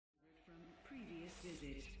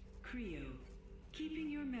Creo, keeping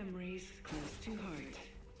your memories close to heart.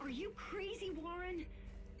 Are you crazy, Warren?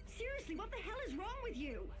 Seriously, what the hell is wrong with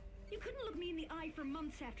you? You couldn't look me in the eye for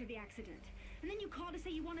months after the accident. And then you call to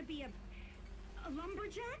say you want to be a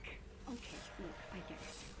lumberjack? Okay, look, I get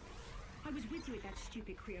it. I was with you at that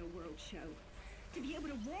stupid Creo World show. To be able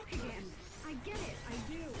to walk again, I get it,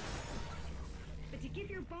 I do. But to give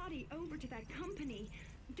your body over to that company,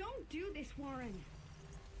 don't do this, Warren.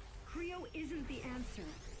 Creo isn't the answer.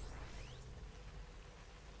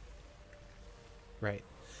 Right.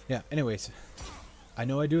 Yeah, anyways. I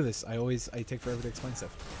know I do this. I take forever to explain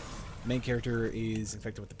stuff. The main character is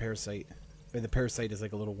infected with the parasite. And the parasite is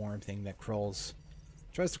like a little worm thing that tries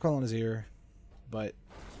to crawl on his ear, but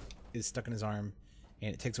is stuck in his arm,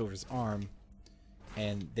 and it takes over his arm,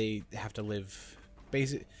 and they have to live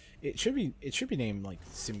it should be named like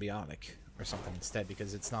symbiotic or something instead,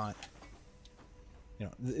 because it's not, you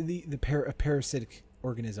know, a parasitic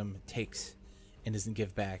organism takes and doesn't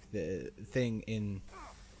give back. The thing in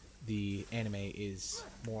the anime is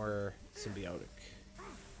more symbiotic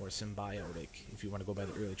or symbiotic, if you want to go by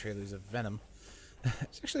the early trailers of Venom.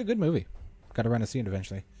 It's actually a good movie. Got around to seeing it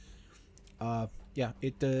eventually. Yeah,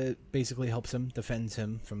 it basically helps him, defends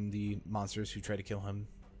him from the monsters who try to kill him,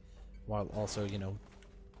 while also, you know,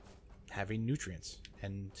 having nutrients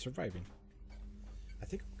and surviving. I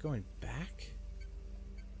think I'm going back.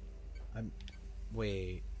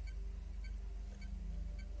 Wait.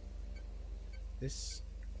 This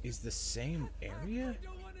is the same area? I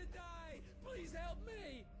don't want to die. Please help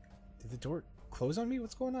me. Did the door close on me?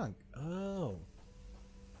 What's going on? Oh.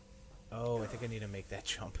 Oh, I think I need to make that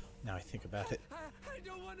jump. Now I think about it. I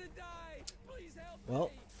don't want to die. Please help Well,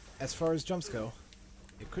 me. as far as jumps go,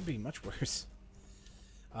 it could be much worse.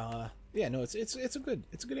 Yeah, no, it's a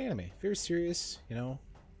good anime. Very serious, you know.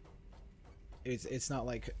 It's not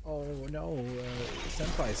like, oh no,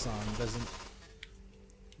 Senpai song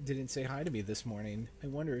didn't say hi to me this morning. I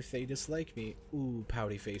wonder if they dislike me. Ooh,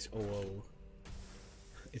 pouty face. Oh.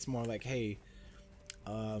 It's more like, hey,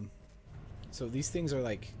 so these things are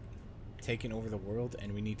like taking over the world,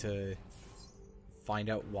 and we need to find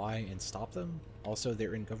out why and stop them. Also,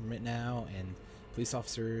 they're in government now, and police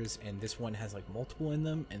officers, and this one has like multiple in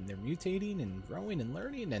them, and they're mutating and growing and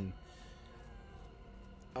learning, and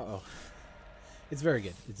uh-oh. It's very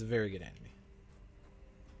good. It's a very good anime.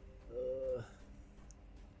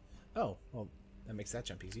 Oh, well, that makes that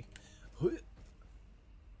jump easy.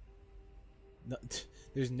 No,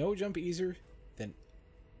 there's no jump easier than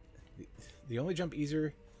the only jump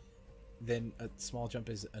easier than a small jump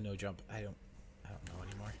is a no jump. I don't know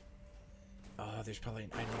anymore. Oh, there's probably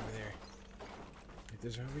an item over there. Like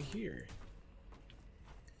there's over here.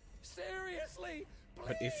 Seriously, please.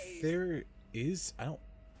 But if there is, I don't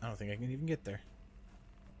think I can even get there.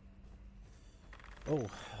 Oh,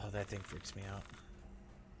 that thing freaks me out.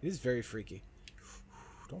 It is very freaky.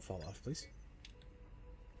 Don't fall off, please.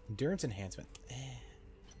 Endurance enhancement.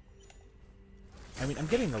 I mean, I'm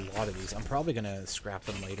getting a lot of these. I'm probably gonna scrap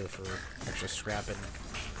them later for extra scrap and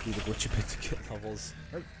do the glitch a bit to get levels.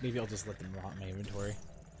 Or maybe I'll just let them rot in my inventory.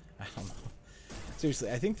 I don't know.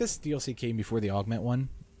 Seriously, I think this DLC came before the Augment one,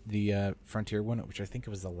 the Frontier one, which I think it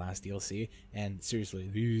was the last DLC. And seriously,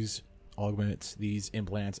 these augments, these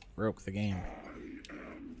implants broke the game.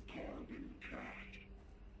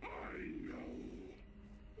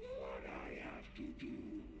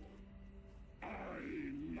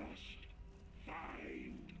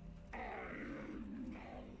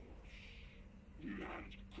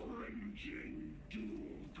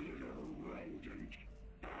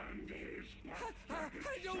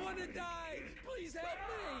 I don't want to die. Please help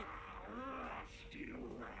me. Rusty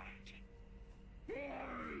rat. I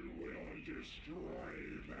will destroy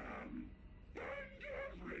them and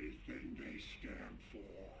everything they stand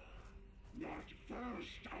for. But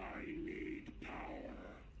first I need power.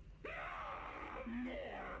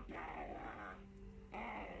 More power.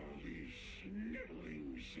 All these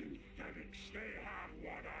sniveling synthetics, they have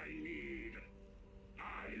what I need.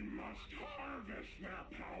 I must harvest their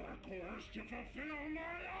power cores to fulfill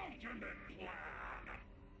my ultimate plan.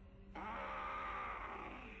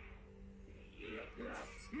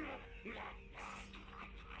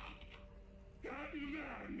 And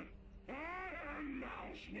then, Iron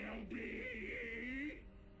Mouse will be...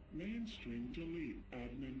 Mainstream delete,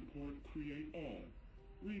 admin port create all.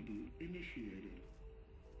 Reboot initiated.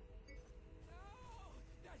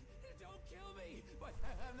 No! Don't kill me! But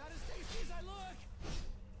I'm not as tasty as I look!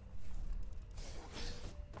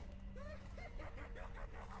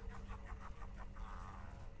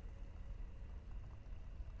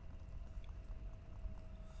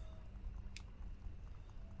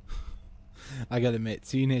 I gotta admit,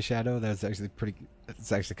 seeing his shadow, that's actually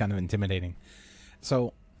kind of intimidating.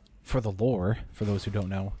 So, for the lore, for those who don't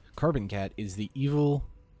know, Carbon Cat is the evil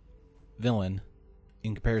villain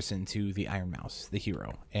in comparison to the Iron Mouse, the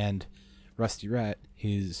hero, and Rusty Rat,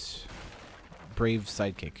 his brave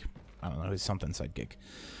sidekick. I don't know, his something sidekick.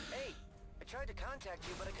 Hey, I tried to contact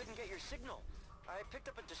you, but I couldn't get your signal. I picked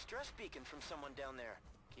up a distress beacon from someone down there.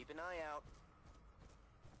 Keep an eye out.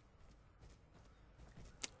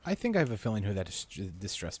 I think I have a feeling who that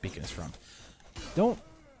distress beacon is from. Don't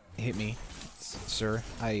hit me, sir.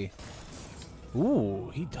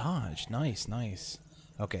 Ooh, he dodged. Nice, nice.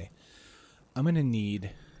 Okay. I'm gonna need...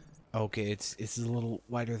 Okay, it's a little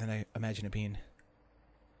wider than I imagine it being.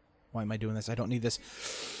 Why am I doing this? I don't need this.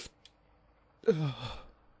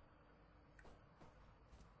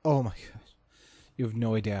 Oh my gosh. You have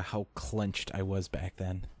no idea how clenched I was back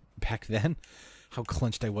then. Back then? How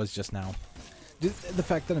clenched I was just now. Just the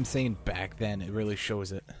fact that I'm saying back then, it really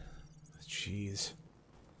shows it. Jeez.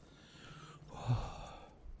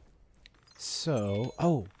 So,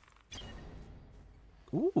 oh.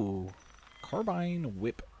 Ooh. Carbine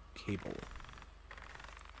whip cable.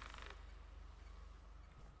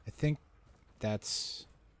 I think that's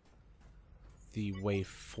the way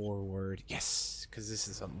forward. Yes, because this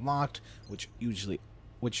is unlocked, which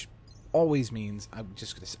always means, I'm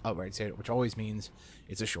just going to outright say it, which always means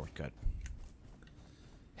it's a shortcut.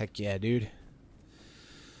 Heck yeah, dude.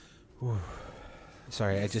 Whew.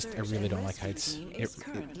 Sorry, I really don't like heights. It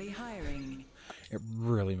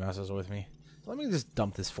really messes with me. Let me just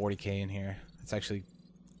dump this 40k in here. It's actually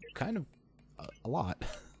kind of a lot.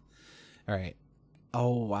 All right.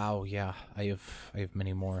 Oh wow, yeah. I have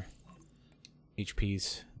many more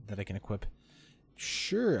HPs that I can equip.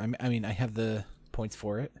 Sure. I mean, I have the points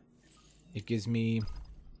for it. It gives me.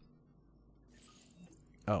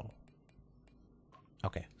 Oh.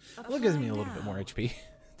 Okay. Well, it gives me a little bit more HP.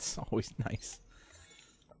 It's always nice.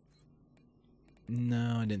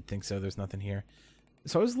 No, I didn't think so. There's nothing here.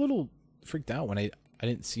 So I was a little freaked out when I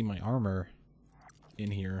didn't see my armor in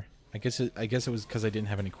here. I guess it was because I didn't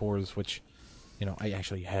have any cores, which, you know, I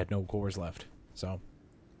actually had no cores left. So,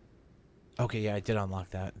 okay, yeah, I did unlock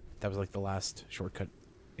that. That was like the last shortcut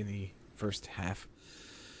in the first half.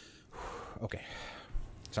 Okay,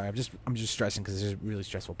 sorry, I'm just stressing because there's a really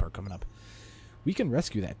stressful part coming up. We can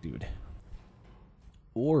rescue that dude,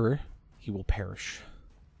 or he will perish.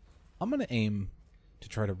 I'm gonna aim to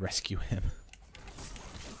try to rescue him,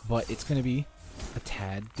 but it's gonna be a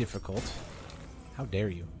tad difficult. How dare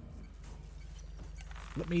you?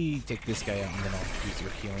 Let me take this guy out and then I'll use your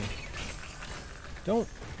healing.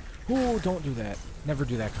 Don't do that. Never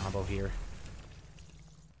do that combo here.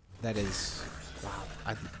 That is, wow,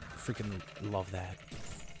 I freaking love that.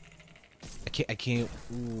 I can't,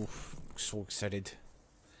 ooh, so excited.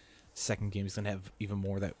 Second game is gonna have even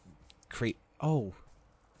more that create, oh,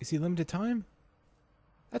 is he limited time?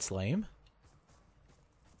 That's lame.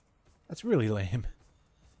 That's really lame.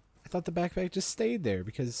 I thought the backpack just stayed there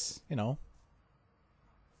because, you know,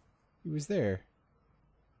 he was there.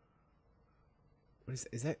 What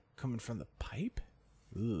is that coming from the pipe?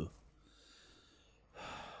 Ooh.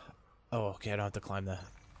 Oh, okay, I don't have to climb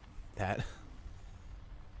that.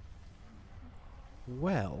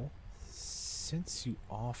 Well, since you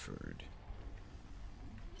offered,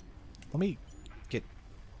 let me get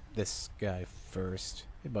this guy first.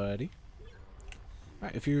 Hey, buddy.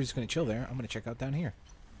 Alright, if you're just gonna chill there, I'm gonna check out down here.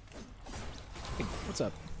 Hey, what's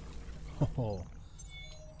up? Oh.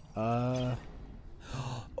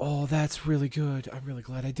 Oh, that's really good. I'm really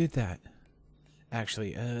glad I did that.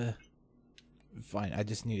 Actually, fine. I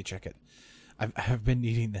just need to check it. I've been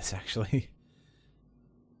needing this, actually.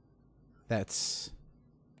 That's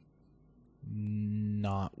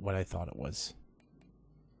not what I thought it was.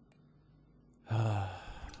 I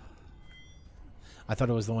thought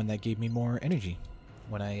it was the one that gave me more energy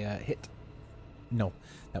when I hit. No,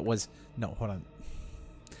 that was... No, hold on.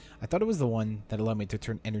 I thought it was the one that allowed me to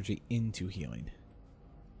turn energy into healing.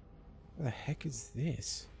 Where the heck is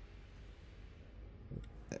this?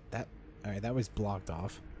 Alright, that was blocked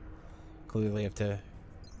off. Clearly I have to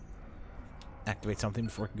activate something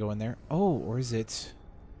before I can go in there. Oh, or is it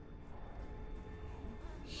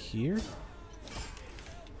here?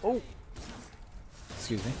 Oh!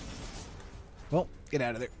 Excuse me. Well, get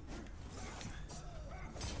out of there.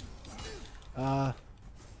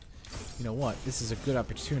 You know what? This is a good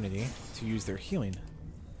opportunity to use their healing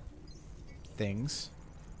things.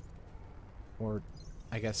 Or,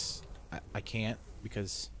 I guess I can't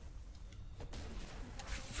because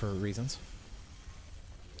for reasons.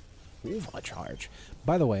 Overcharge.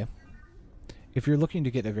 By the way, if you're looking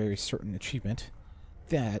to get a very certain achievement,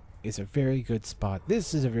 that is a very good spot.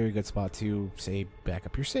 This is a very good spot to, say, back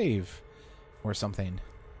up your save or something,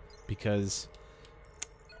 because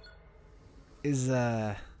is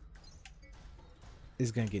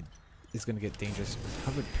gonna get dangerous.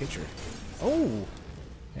 Covered picture. Oh,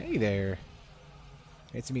 hey there.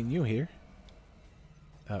 It's me and you here.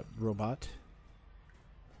 Robot.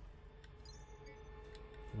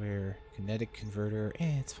 Where kinetic converter?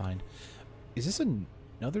 It's fine. Is this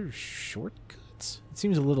another shortcut? It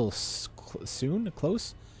seems a little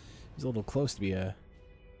close. It's a little close to be a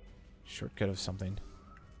shortcut of something.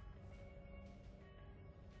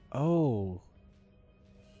 Oh.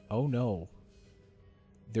 Oh no.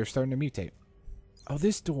 They're starting to mutate. Oh,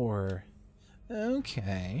 this door.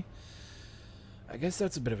 Okay. I guess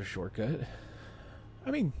that's a bit of a shortcut.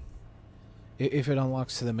 I mean, if it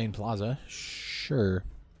unlocks to the main plaza, sure.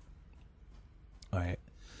 Alright.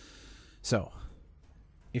 So,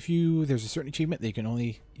 if there's a certain achievement that you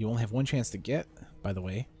only have one chance to get, by the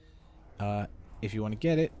way. If you want to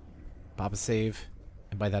get it, pop a save.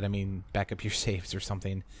 And by that I mean back up your saves or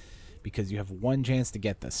something, because you have one chance to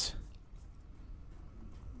get this.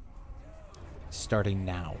 Starting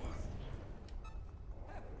now.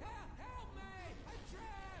 Help me! I'm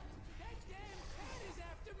trapped! That damn cat is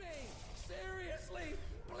after me! Seriously,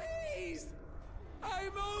 please!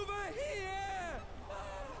 I'm over here!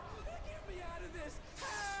 Get me out of this!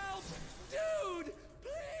 Help! Dude!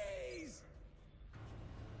 Please!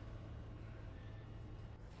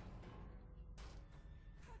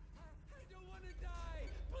 I don't want to die!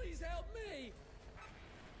 Please help me!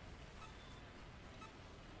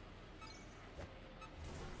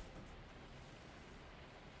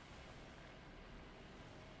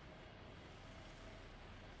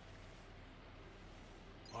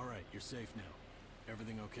 All right, you're safe now.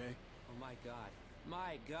 Everything okay? Oh my God.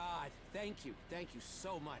 My God. Thank you. Thank you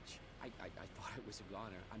so much. I thought I was a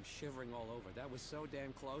goner. I'm shivering all over. That was so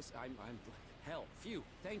damn close. I'm hell. Phew.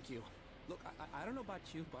 Thank you. Look, I don't know about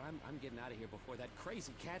you, but I'm getting out of here before that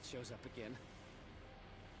crazy cat shows up again.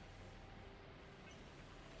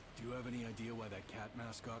 Do you have any idea why that cat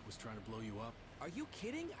mascot was trying to blow you up? Are you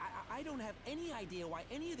kidding? I don't have any idea why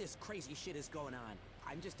any of this crazy shit is going on.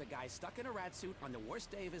 I'm just a guy stuck in a rat suit on the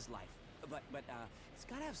worst day of his life. But it's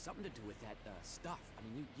gotta have something to do with that, stuff. I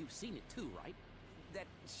mean, you've seen it too, right? That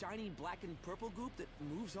shiny black and purple goop that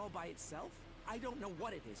moves all by itself? I don't know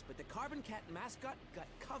what it is, but the Carbon Cat mascot got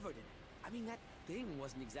covered in it. I mean, that thing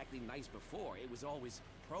wasn't exactly nice before. It was always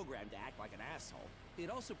programmed to act like an asshole. It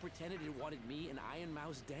also pretended it wanted me and Iron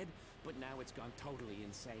Mouse dead, but now it's gone totally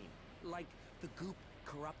insane. Like, the goop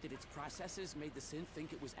corrupted its processors, made the synth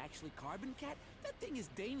think it was actually Carbon Cat? That thing is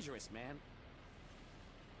dangerous, man.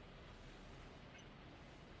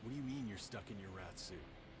 What do you mean you're stuck in your rat suit?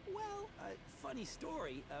 Well, funny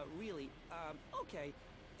story, really. Okay.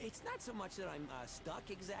 It's not so much that I'm stuck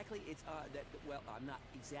exactly, it's that, well, I'm not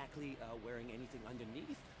exactly wearing anything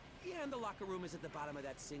underneath. Yeah, and the locker room is at the bottom of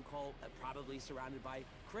that sinkhole, probably surrounded by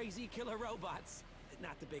crazy killer robots.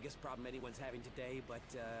 Not the biggest problem anyone's having today, but,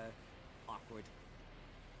 awkward.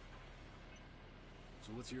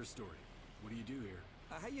 So what's your story? What do you do here?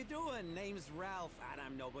 How you doing? Name's Ralph, and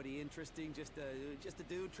I'm nobody interesting, just a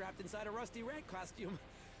dude trapped inside a rusty rat costume.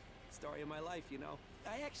 Story of my life, you know.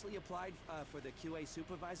 I actually applied for the QA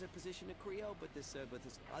supervisor position at Creo, but this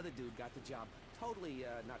other dude got the job. Totally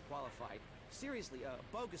not qualified. Seriously,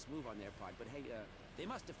 bogus move on their part, but hey, they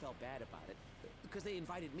must have felt bad about it. Because they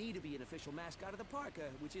invited me to be an official mascot of the park,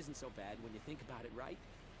 which isn't so bad when you think about it, right?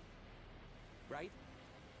 Right?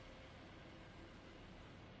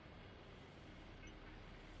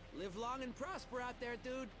 Live long and prosper out there,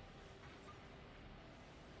 dude.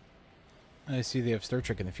 I see they have Star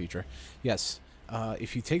Trek in the future. Yes,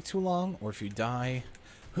 if you take too long or if you die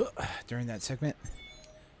during that segment,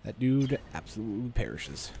 that dude absolutely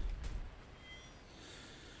perishes.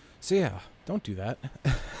 So yeah, don't do that.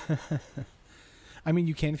 I mean,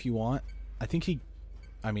 you can if you want. I think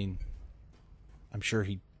I'm sure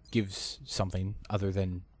he gives something other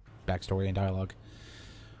than backstory and dialogue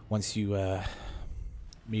once you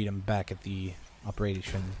meet him back at the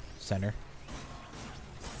operation center.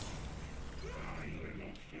 My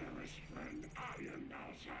little Ferris friend Iron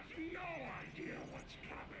Mouse has no idea what's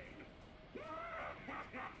coming.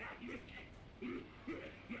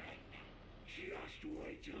 Just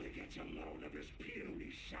wait till he gets a load of his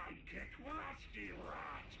puny sidekick, Rusty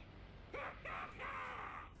Rat.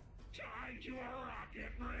 Tied to a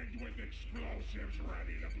rocket rigged with explosives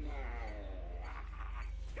ready to blow.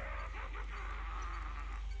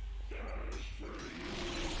 As for you,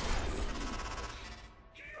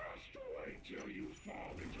 just wait till you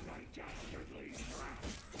fall into my dastardly trap.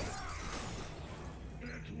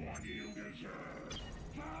 what you deserve.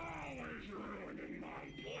 Always ruining my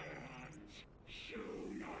plans.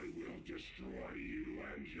 Soon I will destroy you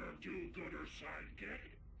and your do-gooder sidekick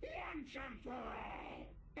once and for all,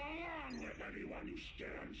 along with anyone who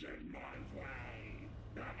stands in my way.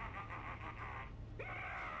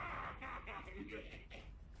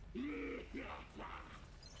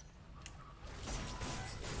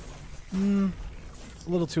 A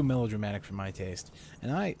little too melodramatic for my taste.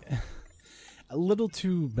 And a little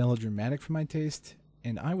too melodramatic for my taste,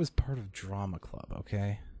 and I was part of Drama Club,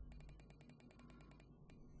 okay?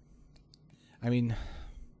 I mean,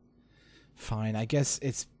 fine, I guess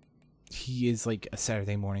he is like a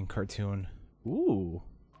Saturday morning cartoon. Ooh,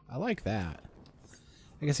 I like that.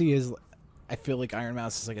 I guess he is. I feel like Iron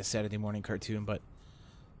Mouse is like a Saturday morning cartoon, but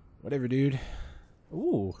whatever, dude.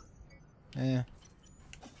 Ooh. Not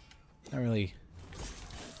really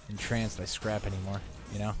entranced by scrap anymore,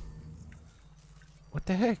 you know? What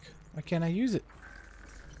the heck? Why can't I use it?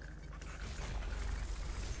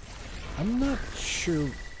 I'm not sure.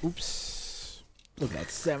 Oops. Look at that,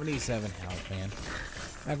 77 health, man.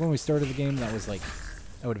 Back when we started the game, that was like,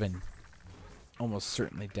 that would have been almost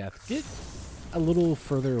certainly death. Get a little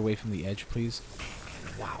further away from the edge, please.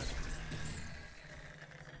 Wow.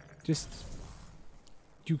 Just,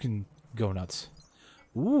 you can go nuts.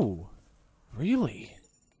 Ooh, really?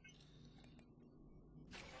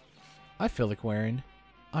 I feel like wearing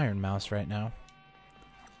Iron Mouse right now.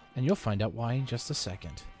 And you'll find out why in just a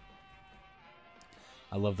second.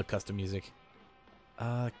 I love the custom music.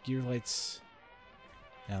 Gear lights.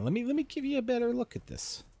 Now let me give you a better look at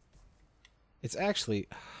this. It's actually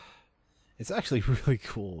really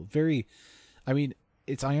cool. Very, I mean,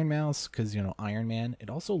 it's Iron Mouse because, you know, Iron Man.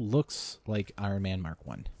 It also looks like Iron Man Mark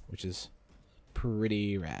 1, which is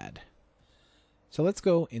pretty rad. So let's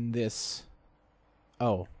go in this.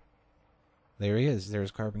 Oh, there he is.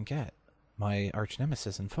 There's Carbon Cat, my arch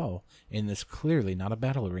nemesis and foe, in this clearly not a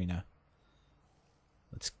battle arena.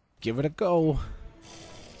 Let's give it a go.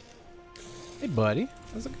 Hey, buddy.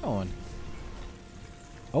 How's it going?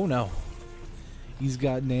 Oh, no. He's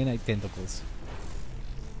got nanite tentacles.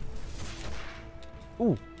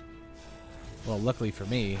 Ooh. Well, luckily for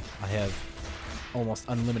me, I have almost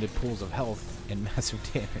unlimited pools of health and massive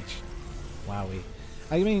damage. Wowie.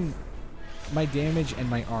 I mean, my damage and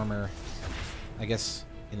my armor, I guess,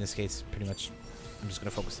 in this case, pretty much, I'm just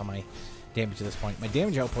going to focus on my damage at this point. My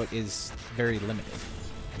damage output is very limited.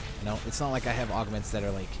 You know, it's not like I have augments that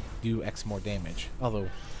are like, do X more damage. Although,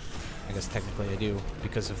 I guess technically I do,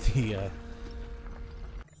 because of the,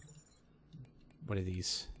 what are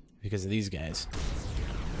these? Because of these guys.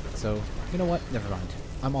 So, you know what? Never mind.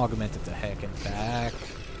 I'm augmented to heck and back.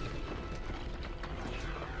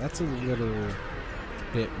 That's a little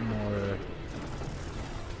bit more,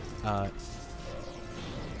 not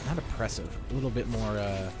oppressive. A little bit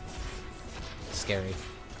more, scary.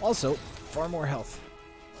 Also, far more health.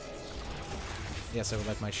 Yes, I would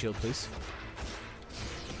like my shield, please.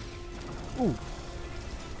 Ooh.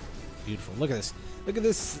 Beautiful. Look at this. Look at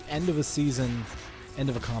this end of a season, end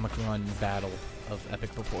of a comic run battle of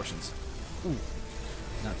epic proportions. Ooh.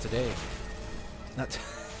 Not today. Not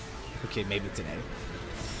okay, maybe today.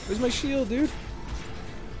 Where's my shield, dude?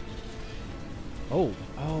 Oh,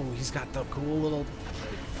 he's got the cool little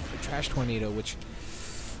trash tornado, which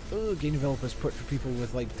game developers put for people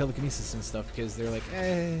with like telekinesis and stuff because they're like,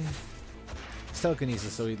 it's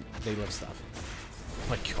telekinesis, so they love stuff. Oh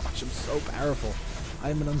my gosh, I'm so powerful.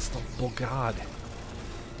 I'm an unstoppable god.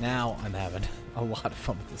 Now I'm having a lot of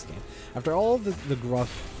fun with this game. After all the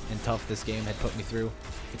gruff and tough this game had put me through,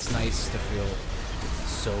 it's nice to feel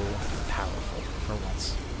so powerful for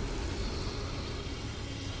once.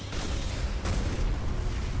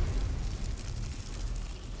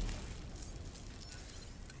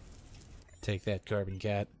 Take that, Carbon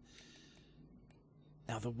Cat.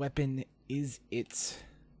 Now the weapon is its...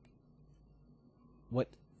 What?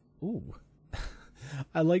 Ooh.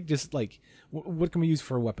 I like just like... What can we use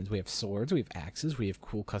for weapons? We have swords, we have axes, we have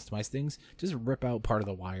cool customized things. Just rip out part of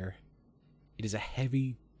the wire. It is a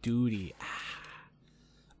heavy duty...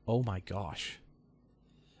 Oh my gosh.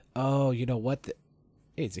 Oh, you know what?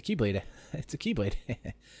 Hey, it's a Keyblade. It's a Keyblade.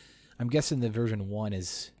 I'm guessing the version 1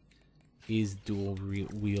 is dual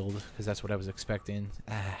wield, because that's what I was expecting.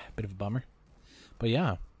 Bit of a bummer. But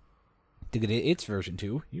yeah, to get its version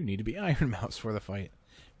 2, you need to be Iron Mouse for the fight.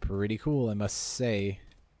 Pretty cool, I must say.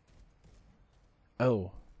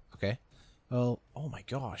 Oh, okay. Well, oh my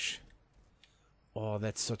gosh. Oh,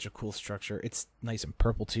 that's such a cool structure. It's nice and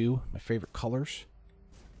purple too. My favorite colors.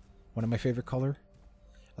 One of my favorite color.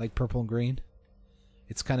 I like purple and green.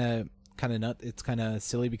 It's kind of kind of it's kind of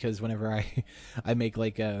silly because whenever I make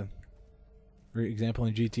like a, for example,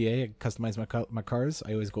 in GTA, I customize my cars.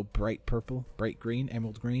 I always go bright purple, bright green,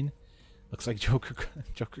 emerald green. Looks like Joker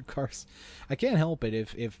cars. I can't help it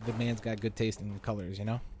if the man's got good taste in colors, you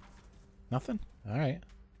know? Nothing? Alright.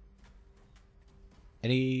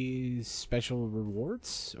 Any special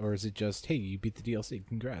rewards? Or is it just, hey, you beat the DLC,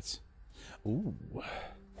 congrats. Ooh.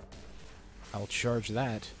 I'll charge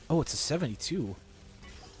that. Oh, it's a 72.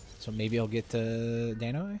 So maybe I'll get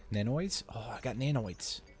nanoids? Oh, I got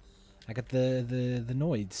nanoids. I got the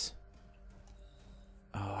noids.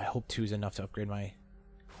 Oh, I hope 2 is enough to upgrade my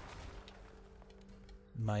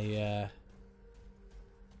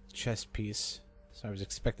chest piece. So I was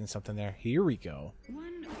expecting something there. Here we go.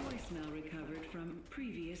 One voicemail recovered from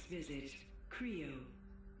previous visit. Creo,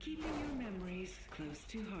 keeping your memories close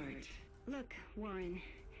to heart. Look, Warren,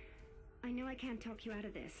 I know I can't talk you out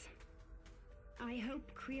of this. I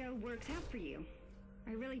hope Creo works out for you.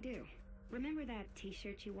 I really do. Remember that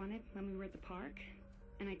t-shirt you wanted when we were at the park?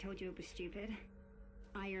 And I told you it was stupid?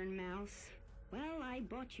 Iron Mouse. Well, I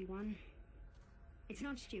bought you one. It's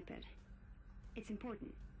not stupid. It's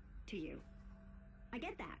important to you. I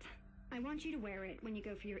get that. I want you to wear it when you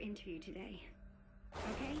go for your interview today.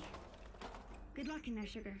 Okay? Good luck in there,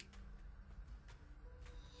 sugar.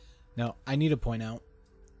 Now, I need to point out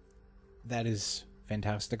that is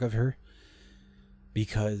fantastic of her,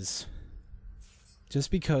 because just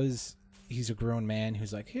because he's a grown man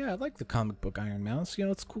who's like, yeah, I like the comic book Iron Mouse, you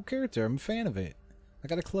know, it's a cool character, I'm a fan of it, I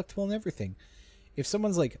got a collectible and everything. If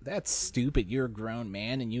someone's like, that's stupid, you're a grown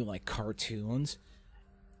man and you like cartoons,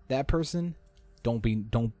 that person, don't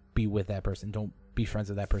be with that person, don't be friends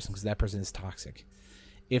with that person, because that person is toxic.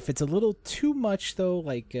 If it's a little too much though,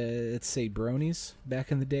 like let's say bronies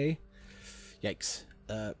back in the day, yikes.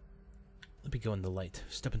 Let me go in the light.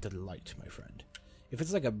 Step into the light, my friend. If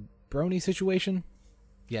it's like a brony situation,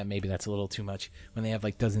 yeah, maybe that's a little too much when they have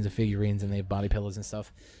like dozens of figurines and they have body pillows and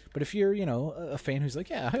stuff. But if you're, you know, a fan who's like,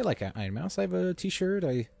 yeah, I like Iron Mouse, I have a t-shirt,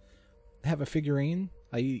 I have a figurine,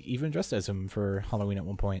 I even dressed as him for Halloween at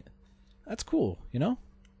one point. That's cool, you know?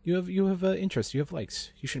 You have interests, you have likes.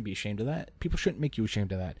 You shouldn't be ashamed of that. People shouldn't make you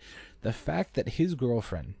ashamed of that. The fact that his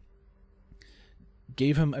girlfriend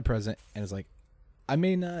gave him a present and was like, I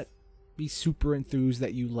may not be super enthused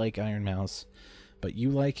that you like Iron Mouse, but you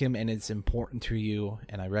like him and it's important to you,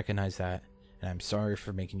 and I recognize that, and I'm sorry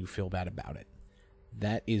for making you feel bad about it.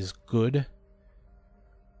 That is good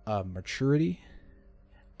maturity,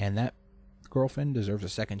 and that girlfriend deserves a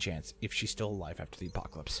second chance if she's still alive after the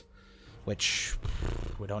apocalypse, which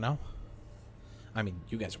we don't know. I mean,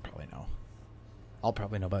 you guys will probably know. I'll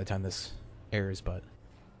probably know by the time this airs, but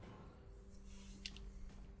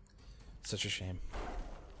such a shame.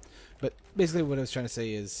 But basically what I was trying to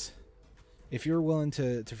say is, if you're willing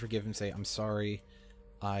to forgive him, say, I'm sorry,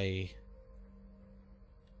 I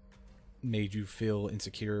made you feel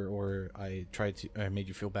insecure, or I made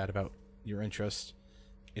you feel bad about your interest.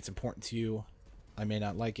 It's important to you. I may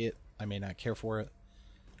not like it. I may not care for it.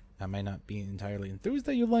 I may not be entirely enthused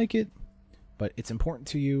that you like it, but it's important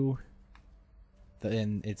to you.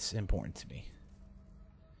 Then it's important to me.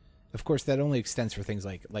 Of course, that only extends for things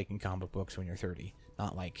like liking comic books when you're 30,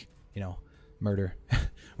 not like, you know, murder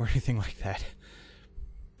or anything like that.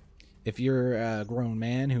 If you're a grown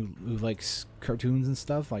man who likes cartoons and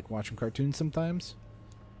stuff, like watching cartoons sometimes,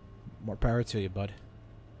 more power to you, bud.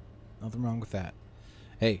 Nothing wrong with that.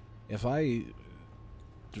 Hey, if I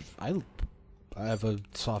have a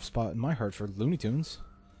soft spot in my heart for Looney Tunes.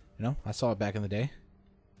 You know, I saw it back in the day.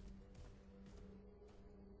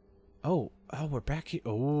 Oh, we're back here.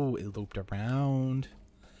 Oh, it looped around.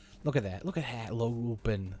 Look at that. Look at that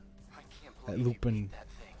looping. I can't believe you beat that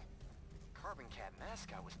thing. Carbon Cat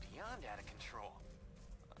mascot was beyond out of control.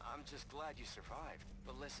 I'm just glad you survived.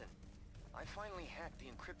 But listen, I finally hacked the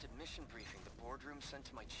encrypted mission briefing the boardroom sent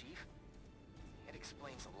to my chief. It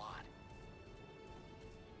explains a lot.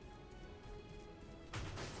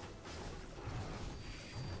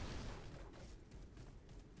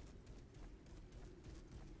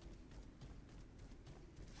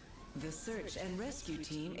 The search and rescue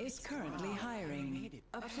team is currently hiring.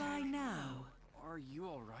 Apply now. Are you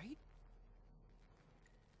alright?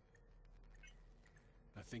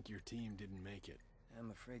 I think your team didn't make it. I'm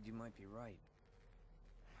afraid you might be right.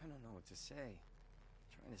 I don't know what to say.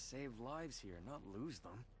 Trying to save lives here, not lose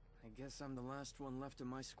them. I guess I'm the last one left in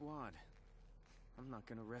my squad. I'm not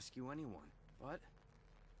gonna rescue anyone, but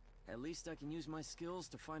at least I can use my skills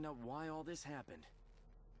to find out why all this happened.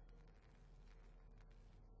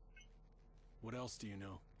 What else do you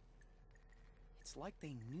know? It's like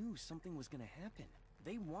they knew something was gonna happen.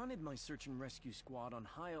 They wanted my search and rescue squad on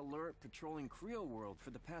high alert patrolling Creo World for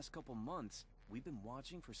the past couple months. We've been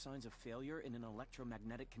watching for signs of failure in an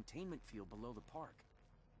electromagnetic containment field below the park.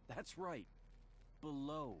 That's right,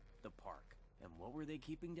 below the park. And what were they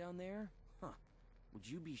keeping down there? Huh. Would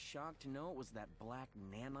you be shocked to know it was that black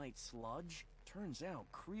nanite sludge? Turns out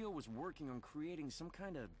Creo was working on creating some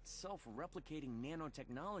kind of self-replicating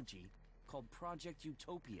nanotechnology called Project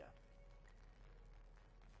Utopia.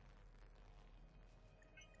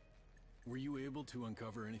 Were you able to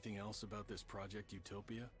uncover anything else about this Project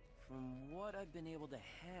Utopia? From what I've been able to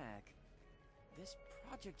hack, this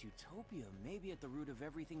Project Utopia may be at the root of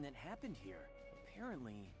everything that happened here.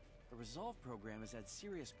 Apparently, the Resolve program has had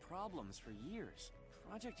serious problems for years.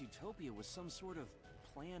 Project Utopia was some sort of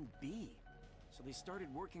Plan B. So they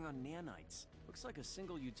started working on nanites. Looks like a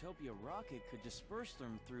single Utopia rocket could disperse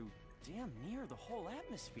them through damn near the whole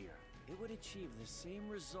atmosphere. It would achieve the same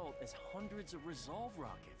result as hundreds of Resolve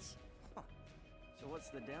rockets. Huh. So what's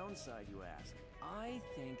the downside, you ask? I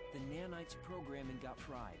think the nanites programming got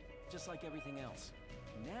fried, just like everything else.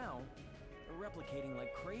 Now, they're replicating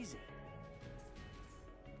like crazy.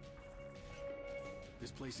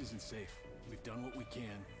 This place isn't safe. We've done what we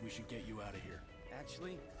can. We should get you out of here.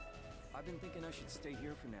 Actually, I've been thinking I should stay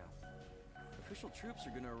here for now. Official troops are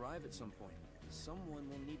gonna arrive at some point. Someone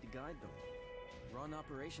will need to guide them. Run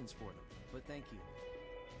operations for them. But thank you.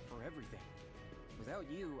 For everything. Without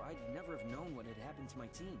you, I'd never have known what had happened to my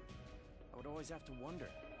team. I would always have to wonder.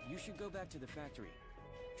 You should go back to the factory.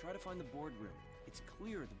 Try to find the boardroom. It's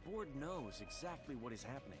clear the board knows exactly what is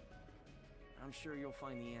happening. I'm sure you'll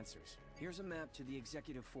find the answers. Here's a map to the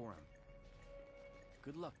executive forum.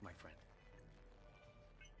 Good luck, my friend.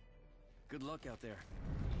 Good luck out there.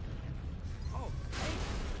 Oh,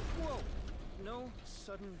 hey! Whoa! No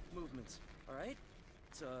sudden movements, all right?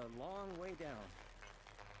 It's a long way down.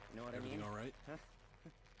 You know what Everything I mean? all right? Huh?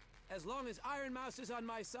 As long as Iron Mouse is on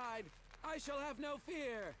my side, I shall have no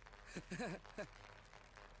fear.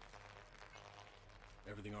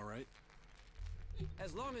 Everything all right?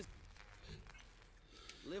 As long as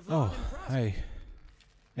live long Oh, and prosper. I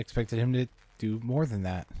expected him to do more than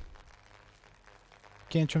that.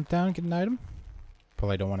 Can't jump down and get an item?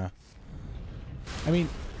 Probably don't want to. I mean,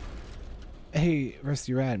 hey,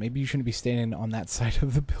 Rusty Rat, maybe you shouldn't be standing on that side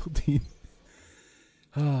of the building.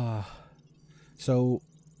 So,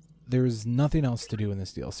 there's nothing else to do in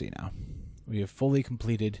this DLC now. We have fully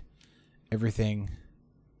completed everything.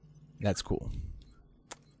 That's cool.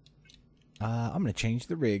 I'm going to change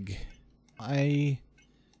the rig. I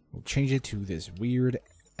will change it to this weird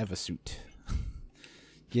Eva suit.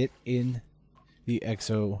 Get in the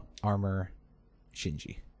Exo Armor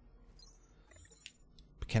Shinji.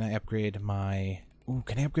 Can I upgrade my... Ooh,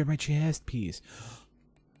 can I upgrade my chest piece?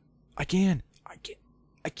 I can!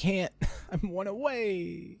 I can't! I'm one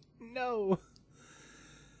away! No!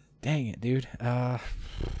 Dang it, dude.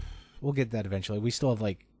 We'll get that eventually. We still have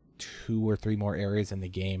like 2 or 3 more areas in the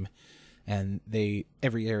game. And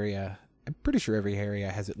every area... I'm pretty sure every area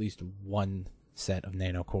has at least one set of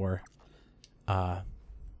nanocore.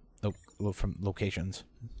 From locations.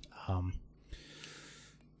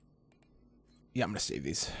 Yeah, I'm gonna save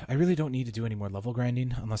these. I really don't need to do any more level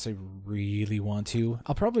grinding unless I really want to.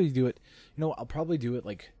 I'll probably do it. You know, I'll probably do it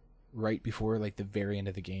like right before like the very end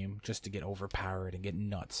of the game, just to get overpowered and get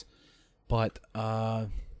nuts. But yeah,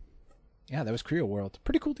 that was Creo World.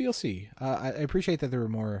 Pretty cool DLC. I appreciate that there were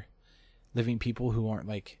more living people who aren't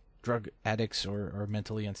like drug addicts or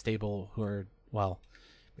mentally unstable, who are, well,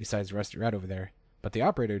 besides Rusty Rat over there. But the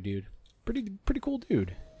operator dude, pretty cool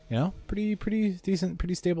dude. You know, pretty decent,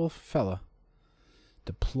 pretty stable fella.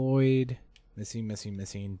 Deployed,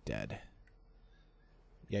 missing, dead.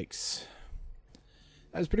 Yikes.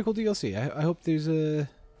 That was pretty cool DLC. I hope there's it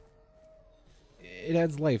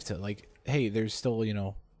adds life to, like, hey, there's still, you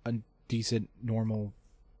know, a decent, normal,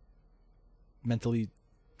 mentally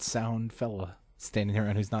sound fella standing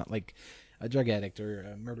around who's not like a drug addict or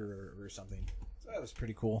a murderer or something. So that was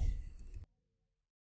pretty cool.